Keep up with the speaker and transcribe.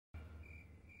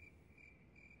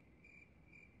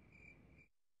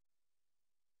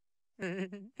Peter,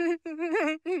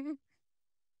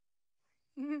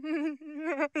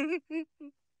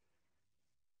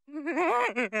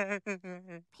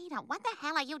 what the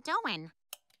hell are you doing?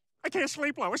 I can't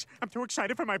sleep, Lois. I'm too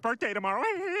excited for my birthday tomorrow.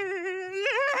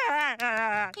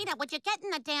 Peter, would you get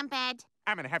in the damn bed?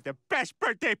 I'm gonna have the best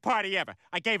birthday party ever.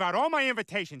 I gave out all my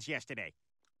invitations yesterday.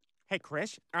 Hey,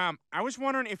 Chris, I was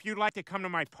wondering if you'd like to come to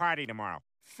my party tomorrow.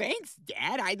 Thanks,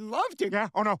 Dad. I'd love to. Yeah?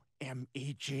 Oh, no.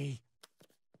 M-E-G.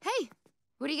 Hey,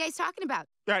 what are you guys talking about?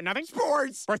 Nothing?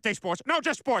 Sports. Birthday sports. No,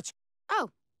 just sports.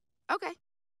 Oh, okay.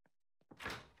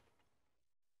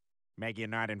 Meg, you're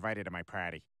not invited to my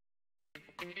party.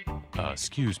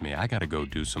 Excuse me, I gotta go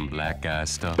do some black guy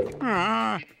stuff.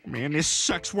 Man, this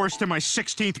sucks worse than my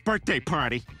 16th birthday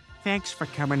party. Thanks for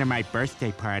coming to my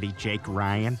birthday party, Jake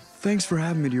Ryan. Thanks for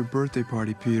having me to your birthday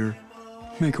party, Peter.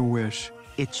 Make a wish.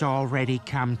 It's already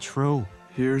come true.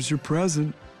 Here's your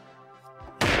present.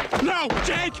 No,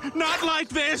 Jake! Not like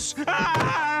this!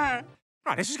 Ah!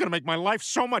 Oh, this is gonna make my life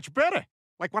so much better.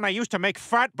 Like when I used to make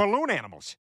fat balloon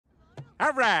animals.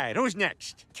 All right, who's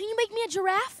next? Can you make me a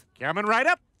giraffe? Coming right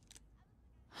up.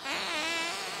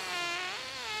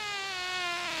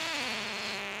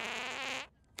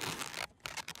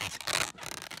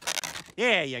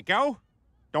 There you go.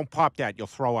 Don't pop that, you'll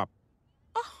throw up.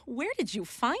 Oh, where did you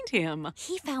find him?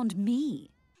 He found me.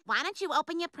 Why don't you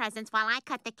open your presents while I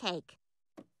cut the cake?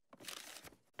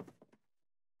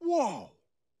 Whoa!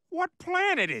 What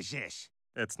planet is this?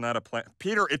 It's not a planet.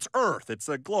 Peter, it's Earth. It's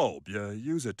a globe. You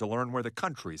use it to learn where the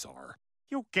countries are.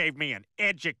 You gave me an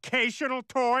educational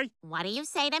toy? What do you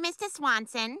say to Mr.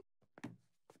 Swanson?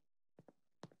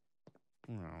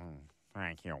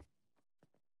 Thank you.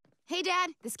 Hey,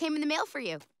 Dad, this came in the mail for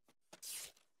you.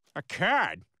 A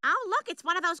card? Oh, look, it's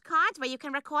one of those cards where you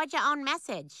can record your own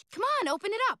message. Come on,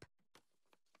 open it up.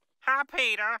 Hi,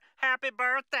 Peter. Happy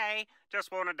birthday. Just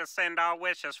wanted to send our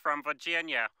wishes from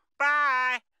Virginia.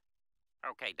 Bye.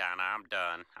 Okay, Donna, I'm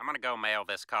done. I'm gonna go mail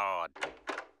this card.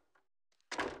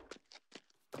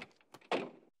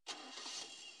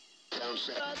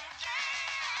 Oh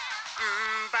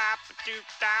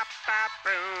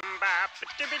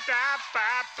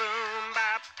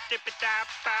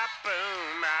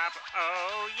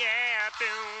yeah,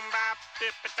 boom bop,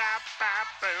 dip a dop bop,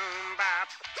 boom bop.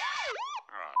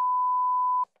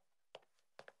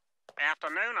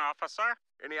 Afternoon, officer.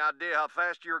 Any idea how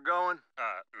fast you're going?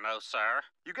 No, sir.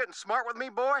 You getting smart with me,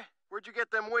 boy? Where'd you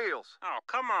get them wheels? Oh,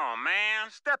 come on,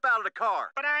 man. Step out of the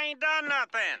car. But I ain't done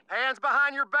nothing. Hands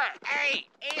behind your back. Hey,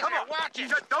 easy, come on. Watch it.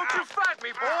 Don't you fight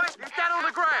me, boy. He's down on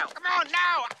the ground. Come on,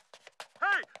 now.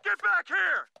 Hey, get back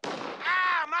here.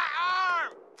 Ah, my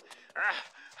arm.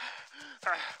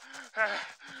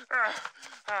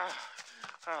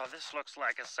 Oh, this looks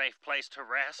like a safe place to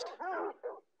rest.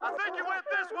 I think you went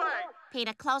this way.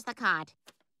 Peter, close the card.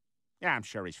 Yeah, I'm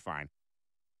sure he's fine.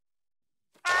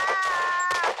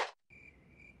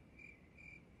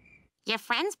 Your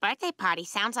friend's birthday party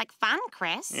sounds like fun,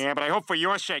 Chris. Yeah, but I hope for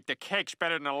your sake the cake's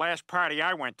better than the last party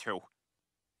I went to.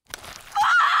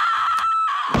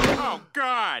 Oh,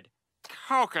 God!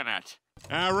 Coconut.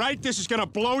 All right, this is gonna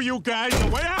blow you guys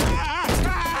away.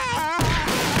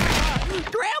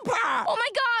 Grandpa! Oh, my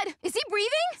God! Is he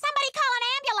breathing? Somebody call an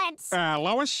ambulance!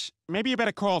 Lois, maybe you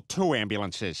better call 2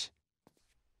 ambulances.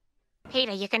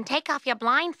 Peter, you can take off your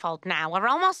blindfold now. We're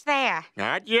almost there.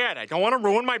 Not yet. I don't want to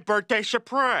ruin my birthday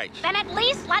surprise. Then at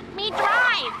least let me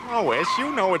drive. Lois,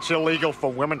 you know it's illegal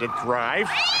for women to drive.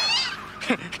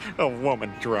 A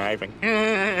woman driving.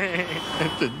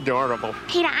 That's adorable.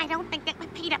 Peter, I don't think that...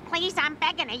 Peter, please, I'm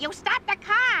begging you. You stop the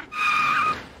car.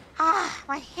 Oh,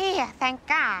 we're here, thank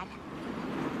God.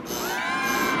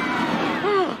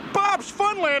 Bob's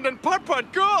Funland and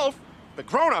Putt-Putt Golf. The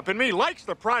grown-up in me likes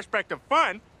the prospect of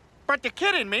fun. But the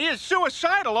kid in me is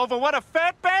suicidal over what a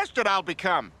fat bastard I'll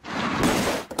become. Happy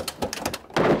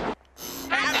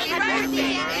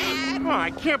birthday, Dad! Oh,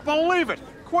 I can't believe it.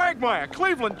 Quagmire,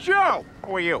 Cleveland Joe.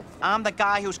 Who are you? I'm the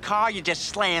guy whose car you just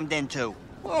slammed into.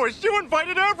 Lois, you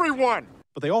invited everyone.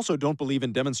 But they also don't believe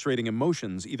in demonstrating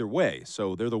emotions either way,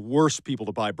 so they're the worst people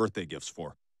to buy birthday gifts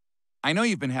for. I know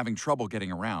you've been having trouble getting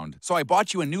around, so I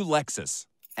bought you a new Lexus.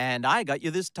 And I got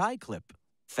you this tie clip.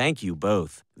 Thank you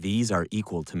both. These are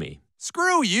equal to me.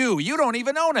 Screw you! You don't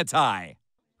even own a tie!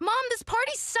 Mom, this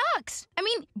party sucks. I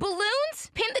mean,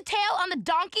 balloons? Pin the tail on the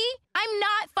donkey? I'm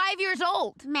not 5 years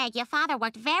old. Meg, your father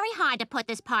worked very hard to put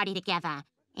this party together.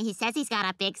 And he says he's got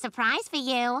a big surprise for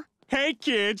you. Hey,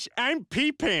 kids, I'm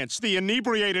Pee Pants, the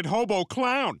inebriated hobo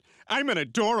clown. I'm an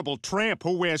adorable tramp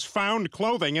who wears found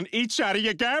clothing and eats out of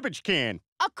your garbage can.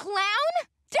 A clown?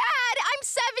 Dad, I'm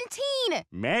 17.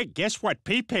 Meg, guess what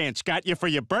Pee Pants got you for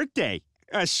your birthday?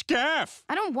 A scarf.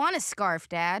 I don't want a scarf,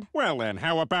 Dad. Well, then,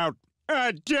 how about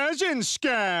a dozen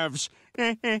scarves?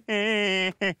 Peter,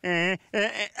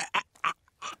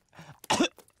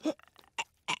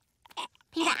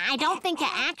 I don't think you're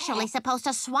actually supposed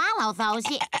to swallow those.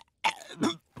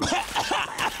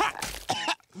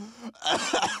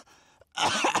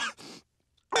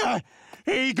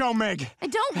 Here you go, Meg. I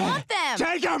don't want them.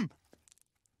 Take them!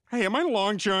 Hey, are my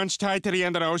long johns tied to the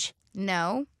end of those?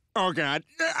 No. Oh, God.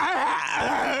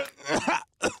 Ow!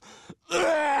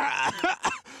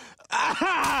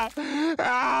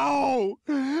 Ow!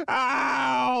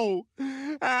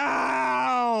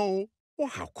 Ow!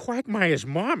 Wow, Quagmire's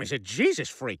mom is a Jesus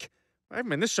freak. I haven't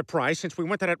been this surprised since we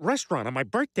went to that restaurant on my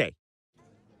birthday.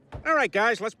 All right,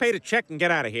 guys, let's pay the check and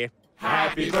get out of here.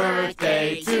 Happy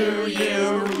birthday to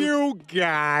you. You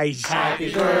guys.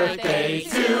 Happy birthday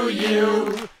to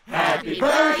you. Happy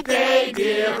birthday,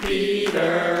 dear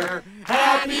Peter.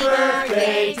 Happy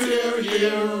birthday to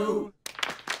you.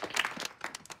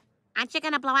 Aren't you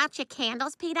gonna blow out your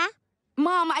candles, Peter?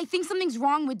 Mom, I think something's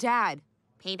wrong with Dad.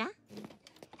 Peter?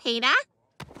 Peter?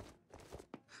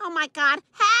 Oh, my God.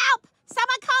 Help!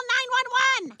 Someone call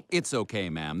 911! It's okay,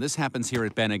 ma'am. This happens here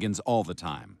at Bennigan's all the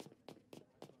time.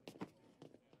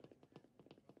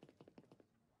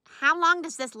 How long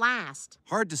does this last?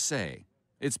 Hard to say.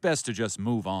 It's best to just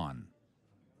move on.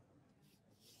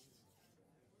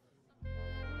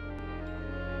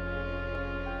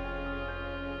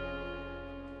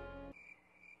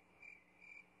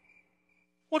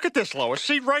 Look at this, Lois.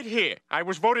 See, right here. I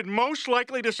was voted most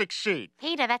likely to succeed.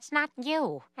 Peter, that's not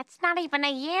you. That's not even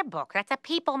a yearbook. That's a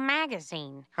People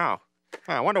magazine. Oh.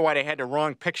 I wonder why they had the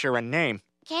wrong picture and name.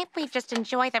 Can't we just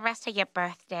enjoy the rest of your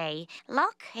birthday?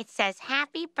 Look, it says,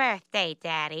 Happy Birthday,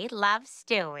 Daddy. Love,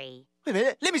 Stewie. Wait a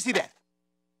minute, let me see that.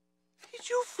 Did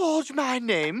you forge my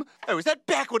name? Oh, is that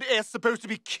backward S supposed to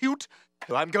be cute?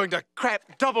 Oh, I'm going to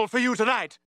crap double for you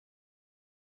tonight.